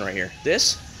 it's decent right here.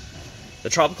 The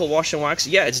Tropical Wash and Wax,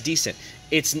 yeah, it's decent.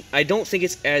 I don't think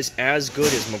it's as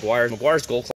good as Meguiar's. Meguiar's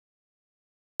Gold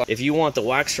Class. If you want the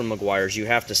wax from Meguiar's, you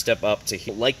have to step up to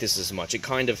like this as much. It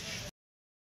kind of...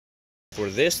 For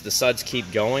this, the suds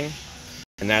keep going,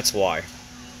 and that's why.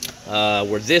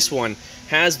 Where this one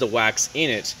has the wax in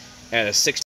it, at a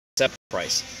 $6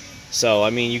 price. So I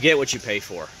mean, you get what you pay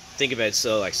for. Think of it.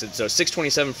 So like so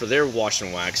 $6.27 for their wash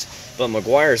and wax, but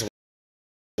Meguiar's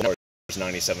is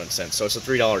 97 cents. So it's a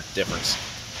 $3 difference.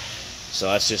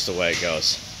 So that's just the way it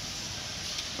goes.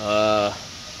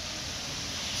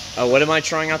 What am I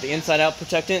trying out? The inside out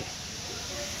protectant.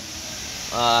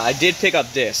 I did pick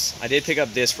up this. I did pick up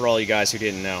this for all you guys who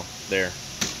didn't know. There.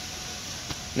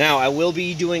 Now, I will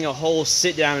be doing a whole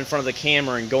sit down in front of the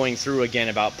camera and going through again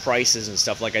about prices and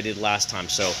stuff like I did last time.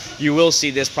 So you will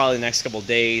see this probably the next couple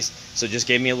days. So just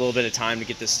give me a little bit of time to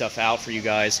get this stuff out for you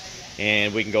guys,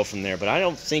 and we can go from there. But I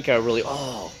don't think I really...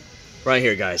 Oh, right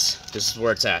here, guys. This is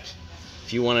where it's at.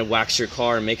 If you want to wax your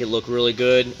car and make it look really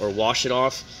good or wash it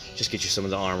off, just get you some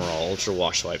of the Armor All Ultra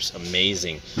Wash Wipes.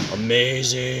 Amazing.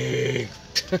 Amazing.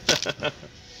 Can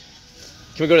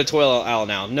we go to toilet aisle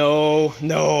now? No,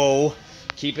 no.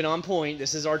 Keep it on point.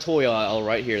 This is our toilet aisle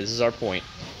right here. This is our point.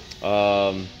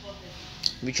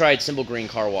 We tried Simple Green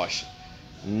Car Wash.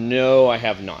 No, I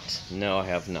have not. No, I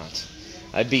have not.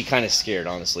 I'd be kind of scared,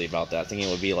 honestly, about that. Thinking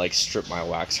it would be like strip my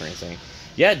wax or anything.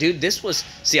 Yeah, dude, this was...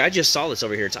 See, I just saw this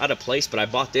over here. It's out of place, but I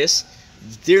bought this.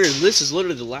 This is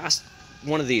literally the last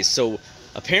one of these. So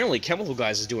apparently Chemical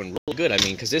Guys is doing real good. I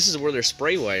mean, because this is where their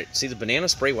spray wax... See, the banana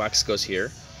spray wax goes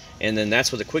here. And then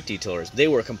that's where the quick detailer is. They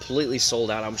were completely sold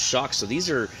out. I'm shocked. So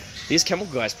these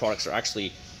Chemical Guys products are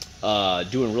actually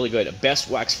doing really good.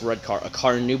 Best wax for red car. A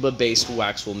Carnauba based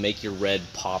wax will make your red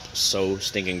pop so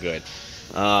stinking good.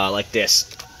 Like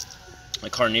this. A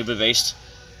Carnauba based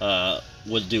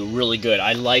would do really good.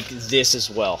 I like this as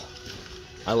well.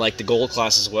 I like the gold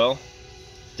class as well.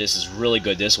 This is really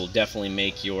good. This will definitely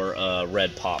make your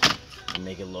red pop and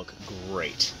make it look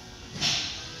great.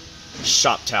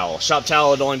 Shop towel. Shop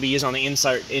towel would only be used on the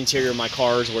interior of my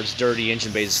cars where it's dirty,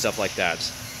 engine bays and stuff like that.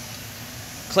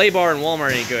 Clay bar in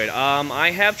Walmart ain't good.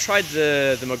 I have tried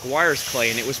the Meguiar's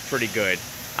clay and it was pretty good.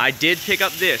 I did pick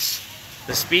up this,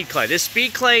 the Speed Clay. This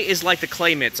Speed Clay is like the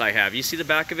clay mitts I have. You see the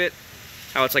back of it?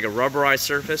 How it's like a rubberized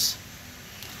surface?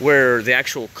 Where the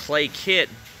actual clay kit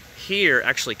here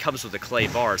actually comes with the clay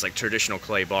bars, like traditional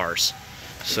clay bars.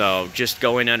 So just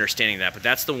go in understanding that. But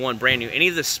that's the one brand new. Any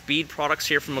of the Speed products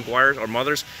here from Meguiar's or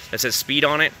Mother's that says Speed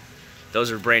on it, those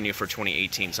are brand new for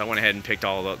 2018. So I went ahead and picked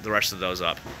all the rest of those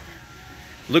up.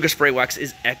 Lucas Spray Wax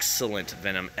is excellent,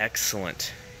 Venom.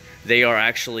 Excellent. They are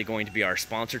actually going to be our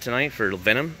sponsor tonight for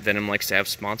Venom. Venom likes to have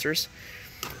sponsors.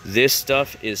 This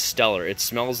stuff is stellar. It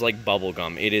smells like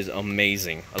bubblegum. It is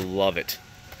amazing. I love it.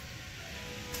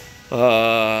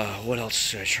 What else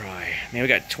should I try? Man, we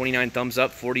got 29 thumbs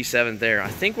up, 47 there. I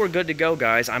think we're good to go,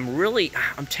 guys. I'm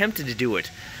tempted to do it.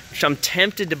 I'm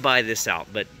tempted to buy this out,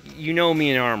 but you know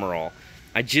me and Armor All.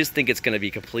 I just think it's going to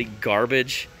be complete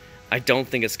garbage. I don't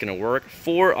think it's going to work.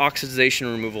 4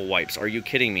 oxidation removal wipes. Are you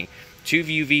kidding me? 2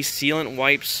 UV sealant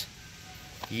wipes.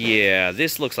 Yeah,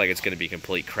 this looks like it's going to be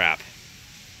complete crap.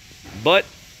 But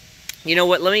you know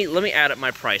what? Let me add up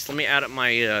my price. Let me add up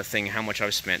my thing, how much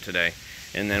I've spent today.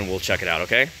 And then we'll check it out,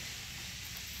 okay?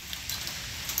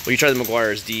 Well, you try the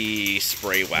Meguiar's D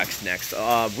spray wax next.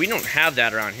 We don't have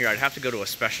that around here. I'd have to go to a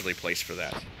specialty place for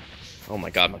that. Oh my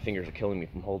god, my fingers are killing me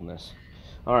from holding this.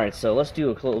 All right, so let's do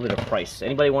a little bit of price.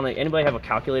 Anybody have a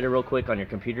calculator real quick on your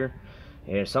computer?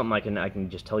 Yeah, something I can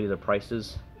just tell you the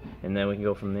prices, and then we can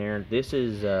go from there. This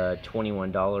is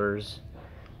 $21.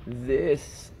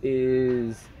 This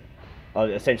is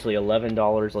essentially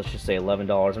 $11. Let's just say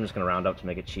 $11. I'm just gonna round up to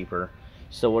make it cheaper.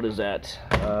 So what is that?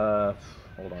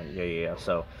 Hold on. Yeah.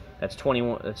 So that's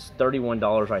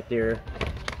 $31 right there.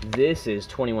 This is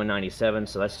 $21.97.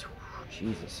 So that's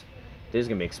Jesus. This is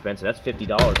gonna be expensive. That's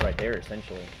 $50 right there,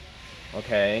 essentially.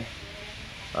 Okay.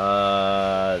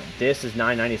 This is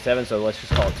 $9.97. So let's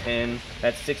just call it 10.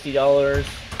 That's $60.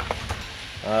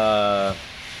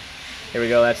 Here we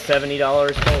go. That's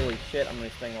 $70. Holy shit! I'm gonna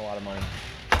be spending a lot of money.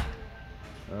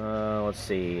 Let's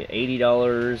see.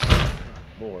 $80.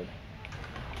 Lord.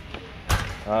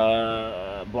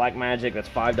 Black Magic, that's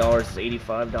 $5, it's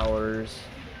 $85.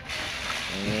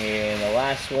 And the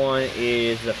last one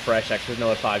is the Fresh X with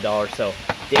another $5. So,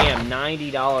 damn,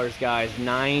 $90, guys.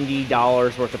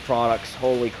 $90 worth of products.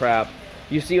 Holy crap.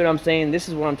 You see what I'm saying? This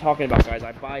is what I'm talking about, guys.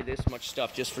 I buy this much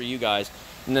stuff just for you guys,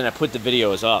 and then I put the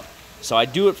videos up. So I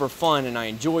do it for fun, and I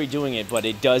enjoy doing it, but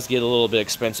it does get a little bit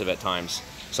expensive at times.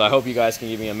 So I hope you guys can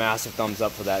give me a massive thumbs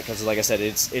up for that, because like I said,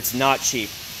 it's not cheap.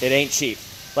 It ain't cheap.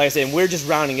 Like I said, and we're just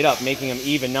rounding it up, making them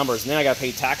even numbers, and then I gotta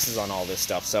pay taxes on all this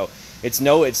stuff. So it's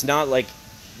not like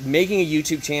making a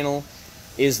YouTube channel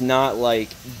is not like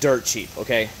dirt cheap,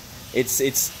 okay?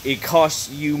 It costs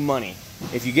you money.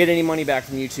 If you get any money back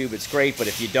from YouTube, it's great, but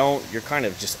if you don't, you're kind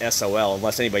of just SOL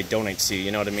unless anybody donates to you,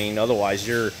 you know what I mean? Otherwise,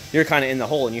 you're kind of in the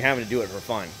hole and you're having to do it for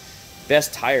fun.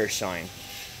 Best tire shine.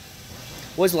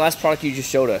 What was the last product you just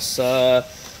showed us?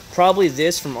 Probably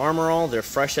this from Armor All, their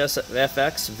Fresh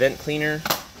FX vent cleaner.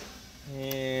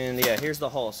 And yeah, here's the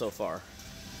haul so far.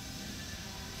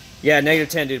 Yeah,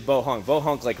 -10, dude.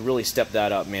 Bohunk like really stepped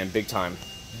that up, man, big time.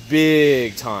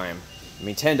 Big time. I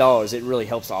mean, $10, it really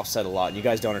helps offset a lot. You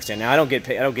guys don't understand. Now, I don't get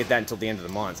that until the end of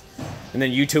the month. And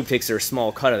then YouTube takes their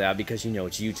small cut of that because, you know,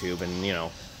 it's YouTube and, you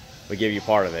know, we give you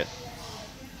part of it.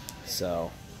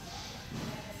 So,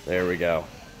 there we go.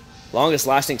 Longest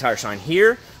lasting tire shine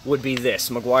here would be this,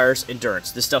 Meguiar's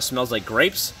Endurance. This stuff smells like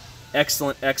grapes.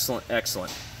 Excellent, excellent,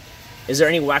 excellent. Is there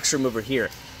any wax remover here?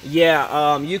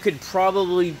 Yeah, you could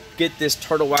probably get this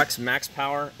Turtle Wax Max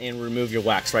Power and remove your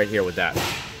wax right here with that,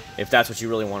 if that's what you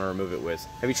really want to remove it with.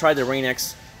 Have you tried the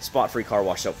Rain-X spot-free car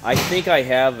wash soap? I think I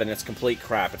have, and it's complete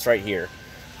crap. It's right here.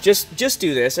 Just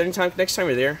do this next time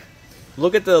you're there.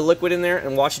 Look at the liquid in there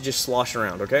and watch it just slosh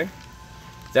around, okay?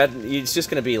 It's just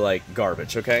gonna be like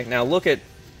garbage, okay? Now look at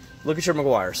your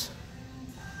Meguiar's.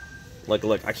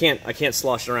 Look, I can't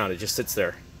slosh it around. It just sits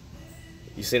there.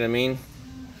 You see what I mean?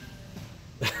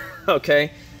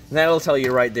 Okay, that'll tell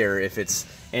you right there if it's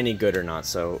any good or not.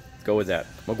 So go with that.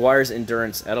 Meguiar's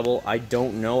Endurance edible. I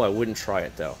don't know. I wouldn't try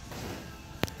it though.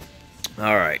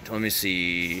 All right, let me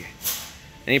see.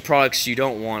 Any products you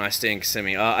don't want, I stay in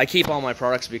Kissimmee. I keep all my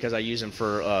products because I use them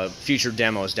for future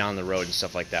demos down the road and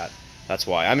stuff like that. That's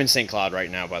why. I'm in St. Cloud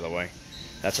right now, by the way.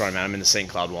 That's where I'm at. I'm in the St.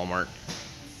 Cloud Walmart.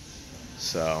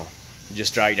 So,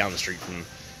 just drive down the street from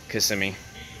Kissimmee.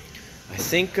 I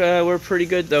think we're pretty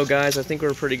good, though, guys. I think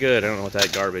we're pretty good. I don't know what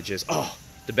that garbage is. Oh,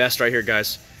 the best right here,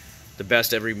 guys. The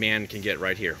best every man can get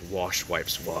right here. Wash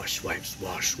wipes, wash wipes,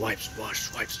 wash wipes,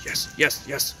 wash wipes. Yes, yes,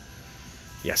 yes.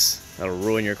 Yes, that'll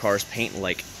ruin your car's paint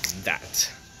like that.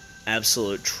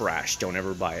 Absolute trash. Don't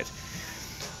ever buy it.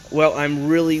 Well, I'm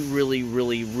really, really,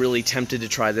 really, really tempted to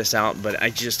try this out, but I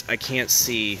can't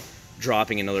see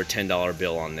dropping another $10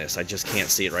 bill on this. I just can't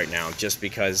see it right now, just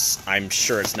because I'm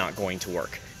sure it's not going to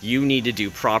work. You need to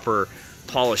do proper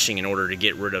polishing in order to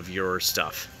get rid of your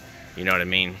stuff. You know what I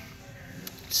mean?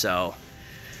 So,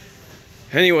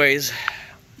 anyways,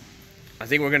 I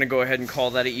think we're going to go ahead and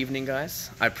call that an evening, guys.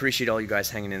 I appreciate all you guys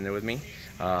hanging in there with me.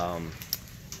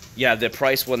 Yeah, the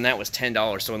price when that was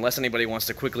 $10, so unless anybody wants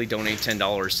to quickly donate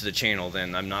 $10 to the channel,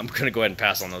 then I'm going to go ahead and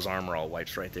pass on those Armor All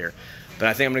wipes right there. But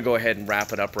I think I'm going to go ahead and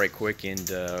wrap it up right quick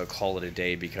and call it a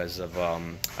day because of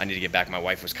I need to get back. My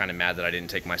wife was kind of mad that I didn't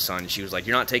take my son. She was like,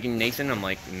 "You're not taking Nathan?" I'm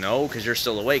like, "No, because you're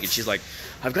still awake." And she's like,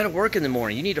 "I've got to work in the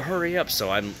morning. You need to hurry up." So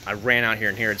I ran out here,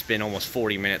 and here it's been almost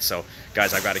 40 minutes. So,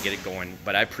 guys, I've got to get it going.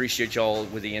 But I appreciate y'all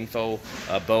with the info.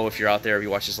 Bo, if you're out there, if you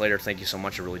watch this later, thank you so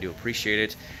much. I really do appreciate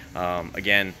it.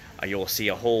 Again, you'll see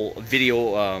a whole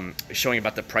video showing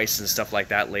about the prices and stuff like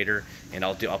that later, and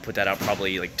I'll put that out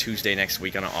probably like Tuesday next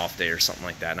week on an off day or something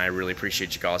like that. And I really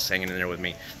appreciate you guys hanging in there with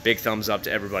me. Big thumbs up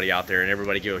to everybody out there, and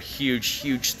everybody give a huge,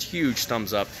 huge, huge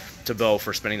thumbs up to Bo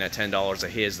for spending that $10 of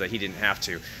his that he didn't have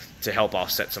to help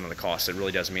offset some of the costs. It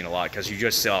really does mean a lot because you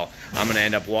just saw I'm going to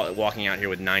end up walking out here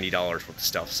with $90 worth of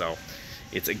stuff. So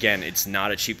it's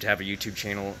not cheap to have a YouTube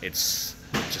channel. It's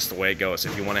just the way it goes.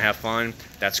 If you want to have fun,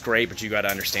 that's great, but you got to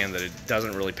understand that it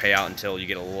doesn't really pay out until you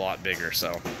get a lot bigger.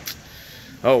 So,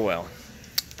 oh well.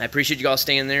 I appreciate you all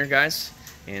staying there, guys,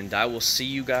 and I will see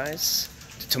you guys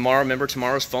tomorrow. Remember,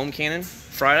 tomorrow's foam cannon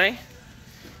Friday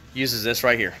uses this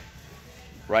right here,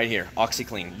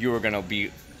 OxyClean. You are going to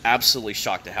be absolutely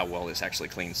shocked at how well this actually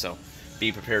cleans. So,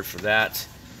 be prepared for that.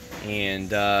 And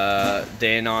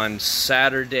then on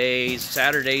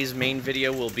Saturday's main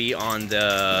video will be on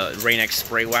the Rain-X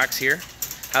spray wax here.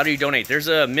 How do you donate? There's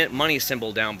a money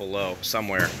symbol down below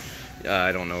somewhere.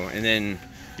 I don't know. And then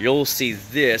you'll see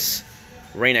this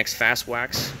Rain-X fast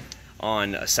wax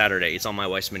on Saturday. It's on my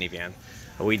wife's minivan.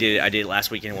 I did it last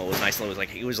weekend. What was nice,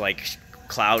 it was like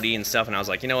cloudy and stuff, and I was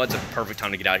like, you know what? It's a perfect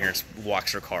time to get out here and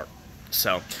wax her car.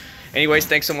 So, anyways,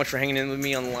 thanks so much for hanging in with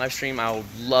me on the live stream. I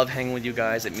love hanging with you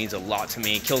guys. It means a lot to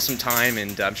me. Kill some time,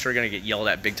 and I'm sure going to get yelled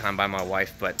at big time by my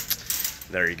wife, but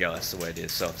there you go. That's the way it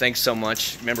is. So thanks so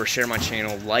much. Remember, share my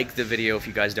channel. Like the video if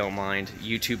you guys don't mind.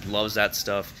 YouTube loves that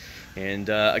stuff. And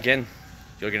again,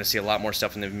 you're going to see a lot more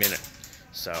stuff in a minute.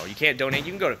 So you can't donate.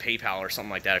 You can go to PayPal or something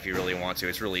like that if you really want to.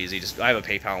 It's really easy. I have a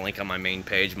PayPal link on my main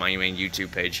page, my main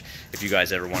YouTube page, if you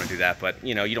guys ever want to do that. But,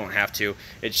 you know, you don't have to.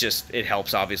 It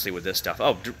helps, obviously, with this stuff.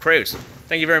 Oh, Cruz,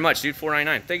 thank you very much, dude.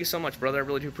 $4.99. Thank you so much, brother. I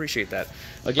really do appreciate that.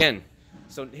 Again,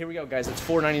 so here we go, guys. It's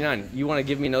 $4.99. You want to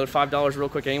give me another $5 real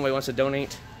quick? Anybody wants to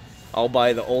donate? I'll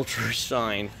buy the Ultra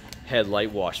Shine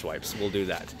headlight wash wipes. We'll do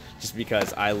that just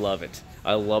because I love it.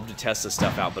 I love to test this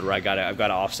stuff out, but I've got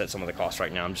to offset some of the costs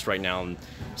right now. I'm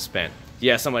spent.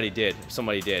 Yeah, somebody did.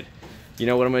 You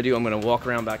know what I'm gonna do? I'm gonna walk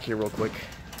around back here real quick,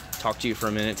 talk to you for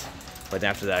a minute, but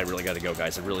after that I really gotta go,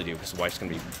 guys. I really do, because the wife's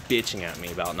gonna be bitching at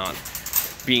me about not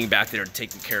being back there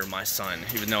taking care of my son,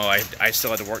 even though I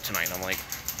still had to work tonight. And I'm like,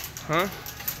 huh?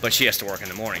 But she has to work in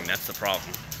the morning, that's the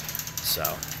problem. So,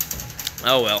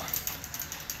 oh well.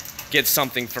 Get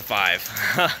something for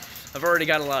 $5. I've already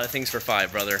got a lot of things for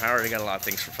 $5, brother. I already got a lot of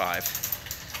things for $5.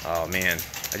 Oh man,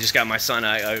 I just got my son.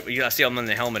 You see, I'm in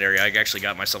the helmet area. I actually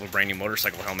got myself a brand new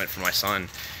motorcycle helmet for my son,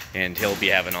 and he'll be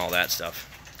having all that stuff.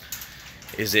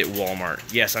 Is it Walmart?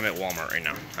 Yes, I'm at Walmart right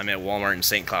now. I'm at Walmart in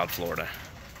St. Cloud, Florida.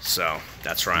 So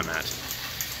that's where I'm at.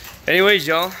 Anyways,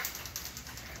 y'all,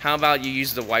 how about you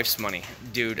use the wife's money?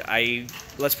 Dude,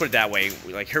 let's put it that way.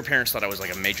 Like, her parents thought I was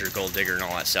like a major gold digger and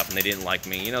all that stuff, and they didn't like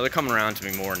me. You know, they're coming around to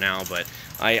me more now, but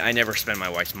I never spend my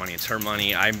wife's money. It's her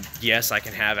money. Yes, I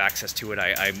can have access to it.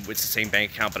 It's the same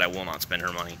bank account, but I will not spend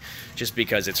her money just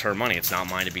because it's her money. It's not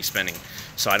mine to be spending.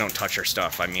 So I don't touch her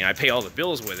stuff. I mean, I pay all the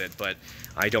bills with it, but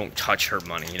I don't touch her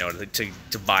money, you know,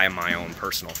 to buy my own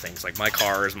personal things, like my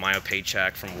cars, my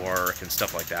paycheck from work and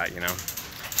stuff like that, you know.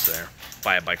 So there,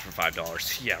 buy a bike for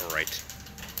 $5. Yeah, right.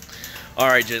 All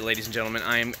right, ladies and gentlemen,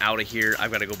 I am out of here.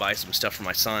 I've got to go buy some stuff for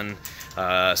my son,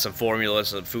 some formula,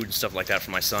 some food and stuff like that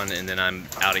for my son, and then I'm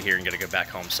out of here and going to go back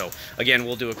home. So, again,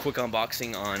 we'll do a quick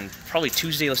unboxing on probably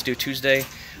Tuesday. Let's do Tuesday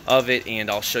of it,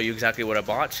 and I'll show you exactly what I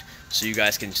bought so you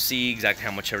guys can see exactly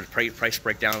how much every price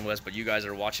breakdown was. But you guys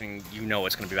are watching, you know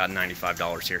it's going to be about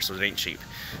 $95 here, so it ain't cheap.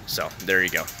 So, there you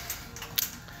go.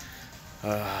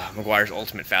 McGuire's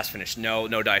Ultimate Fast Finish. No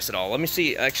dice at all. Let me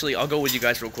see. Actually, I'll go with you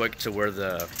guys real quick to where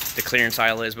the clearance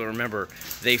aisle is. But remember,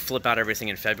 they flip out everything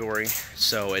in February,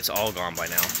 so it's all gone by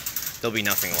now. There'll be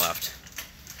nothing left.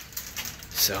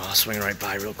 So I'll swing right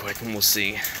by real quick, and we'll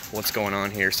see what's going on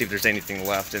here. See if there's anything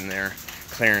left in there.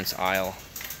 Clearance aisle.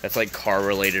 That's like car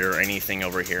related or anything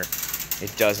over here.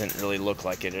 It doesn't really look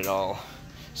like it at all.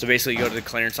 So basically, you go to the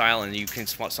clearance aisle, and you can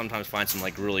sometimes find some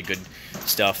like really good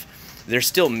stuff. They're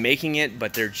still making it,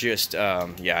 but they're just,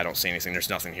 yeah, I don't see anything. There's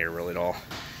nothing here really at all.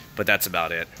 But that's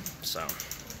about it. So,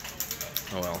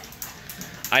 oh well.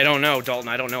 I don't know, Dalton.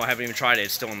 I don't know. I haven't even tried it.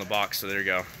 It's still in the box, so there you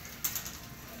go.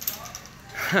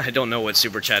 I don't know what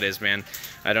Super Chat is, man.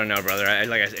 I don't know, brother.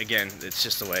 Again, it's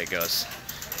just the way it goes.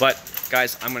 But,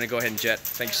 guys, I'm going to go ahead and jet.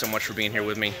 Thank you so much for being here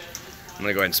with me. I'm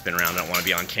going to go ahead and spin around. I don't want to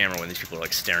be on camera when these people are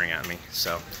like staring at me.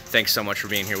 So thanks so much for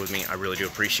being here with me. I really do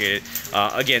appreciate it.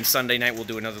 Again, Sunday night, we'll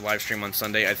do another live stream on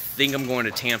Sunday. I think I'm going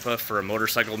to Tampa for a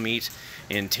motorcycle meet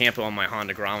in Tampa on my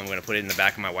Honda Grom. I'm going to put it in the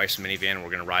back of my wife's minivan, and we're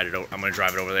going to ride it. I'm going to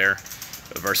drive it over there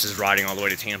versus riding all the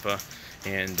way to Tampa.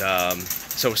 And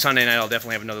so Sunday night, I'll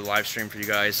definitely have another live stream for you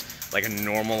guys, like a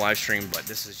normal live stream, but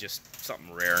this is just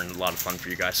something rare and a lot of fun for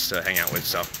you guys to hang out with.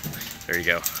 So there you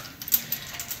go.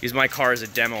 Use my car as a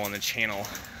demo on the channel.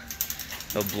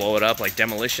 They'll blow it up like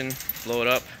demolition, blow it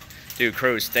up. Dude,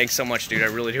 Cruz, thanks so much, dude. I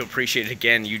really do appreciate it.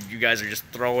 Again, you guys are just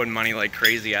throwing money like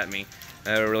crazy at me.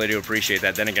 I really do appreciate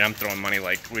that. Then again, I'm throwing money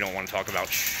like we don't want to talk about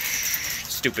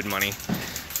stupid money.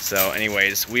 So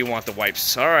anyways, we want the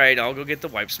wipes. All right, I'll go get the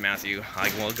wipes, Matthew. I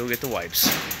will go get the wipes.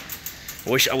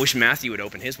 I wish Matthew would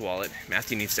open his wallet.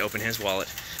 Matthew needs to open his wallet.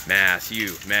 Matthew.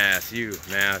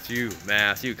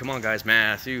 Come on, guys.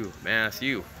 Matthew.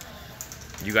 You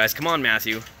guys, come on,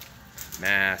 Matthew.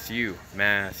 Matthew.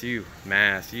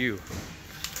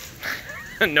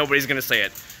 Nobody's going to say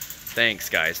it. Thanks,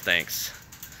 guys. Thanks.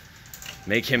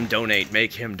 Make him donate.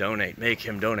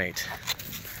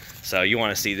 So you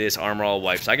want to see this Armor All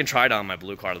wipes. I can try it on my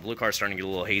blue car. The blue car's starting to get a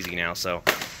little hazy now, so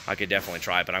I could definitely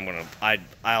try it, but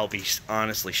I'll be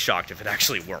honestly shocked if it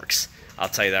actually works. I'll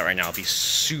tell you that right now. I'll be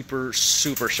super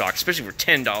shocked, especially for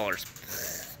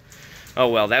 $10. Oh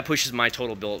well, that pushes my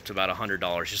total bill up to about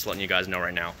 $100, just letting you guys know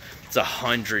right now. It's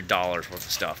 $100 worth of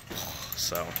stuff.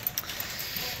 So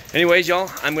anyways, y'all,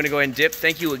 I'm going to go ahead and dip.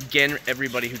 Thank you again,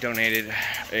 everybody who donated,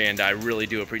 and I really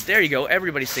do appreciate it. There you go.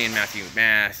 Everybody's saying Matthew.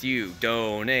 Matthew,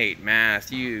 donate.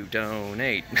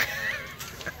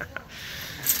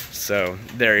 So,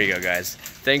 there you go, guys.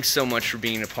 Thanks so much for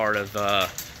being a part of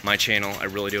my channel. I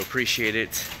really do appreciate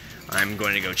it. I'm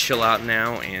going to go chill out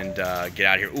now and get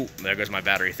out of here. Ooh, there goes my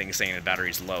battery thing saying the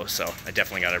battery's low, so I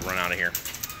definitely got to run out of here.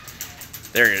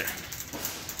 There you go.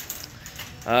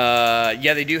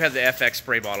 Yeah, they do have the FX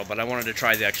spray bottle, but I wanted to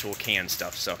try the actual can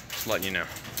stuff, so just letting you know.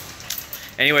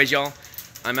 Anyways, y'all,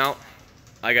 I'm out.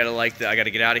 I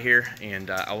gotta get out of here,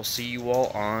 and I will see you all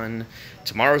on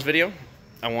tomorrow's video.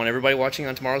 I want everybody watching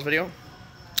on tomorrow's video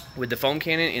with the foam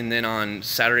cannon, and then on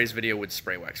Saturday's video with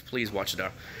spray wax. Please watch it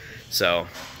out. So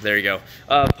there you go.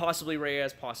 Possibly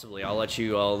Reyes, possibly. I'll let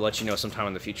you know sometime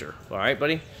in the future. All right,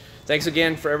 buddy. Thanks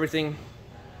again for everything.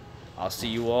 I'll see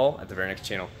you all at the very next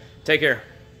channel. Take care.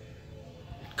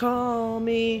 Call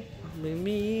me.